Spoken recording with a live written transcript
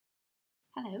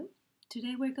Hello.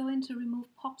 Today we're going to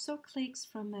remove pops or clicks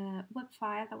from a web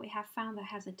file that we have found that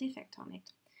has a defect on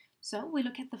it. So we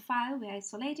look at the file, we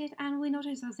isolate it, and we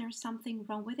notice that there's something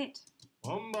wrong with it.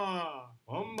 Omba,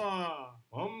 omba,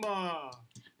 omba.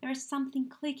 There's something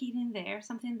clicking in there,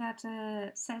 something that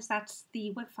says that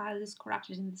the web file is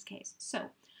corrupted in this case.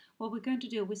 So what we're going to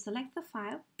do, we select the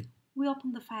file, we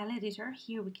open the file editor.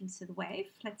 Here we can see the wave.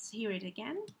 Let's hear it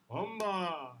again.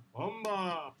 Omba,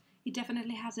 omba. It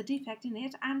definitely has a defect in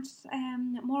it, and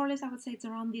more or less I would say it's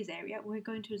around this area. We're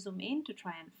going to zoom in to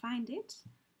try and find it,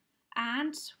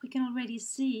 and we can already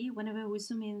see whenever we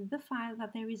zoom in the file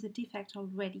that there is a defect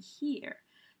already here.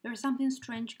 There is something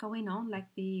strange going on, like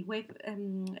the wave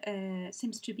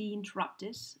seems to be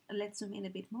interrupted. Let's zoom in a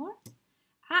bit more.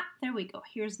 There we go.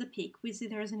 Here's the peak. We see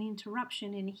there's an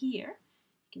interruption in here.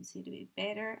 You can see it a bit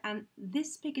better, and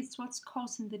this peak is what's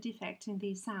causing the defect in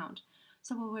the sound.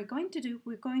 So what we're going to do,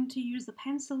 we're going to use the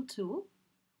pencil tool.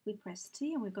 We press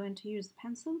T and we're going to use the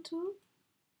pencil tool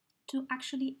to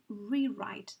actually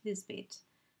rewrite this bit.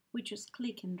 We just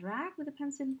click and drag with the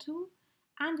pencil tool,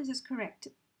 and this is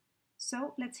corrected.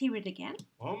 So let's hear it again.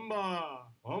 Omba,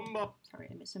 omba. Sorry,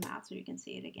 let me zoom out so you can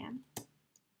see it again.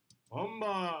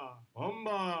 Omba,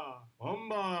 omba,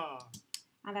 omba.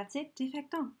 And that's it,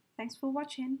 defect on. Thanks for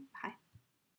watching. Bye.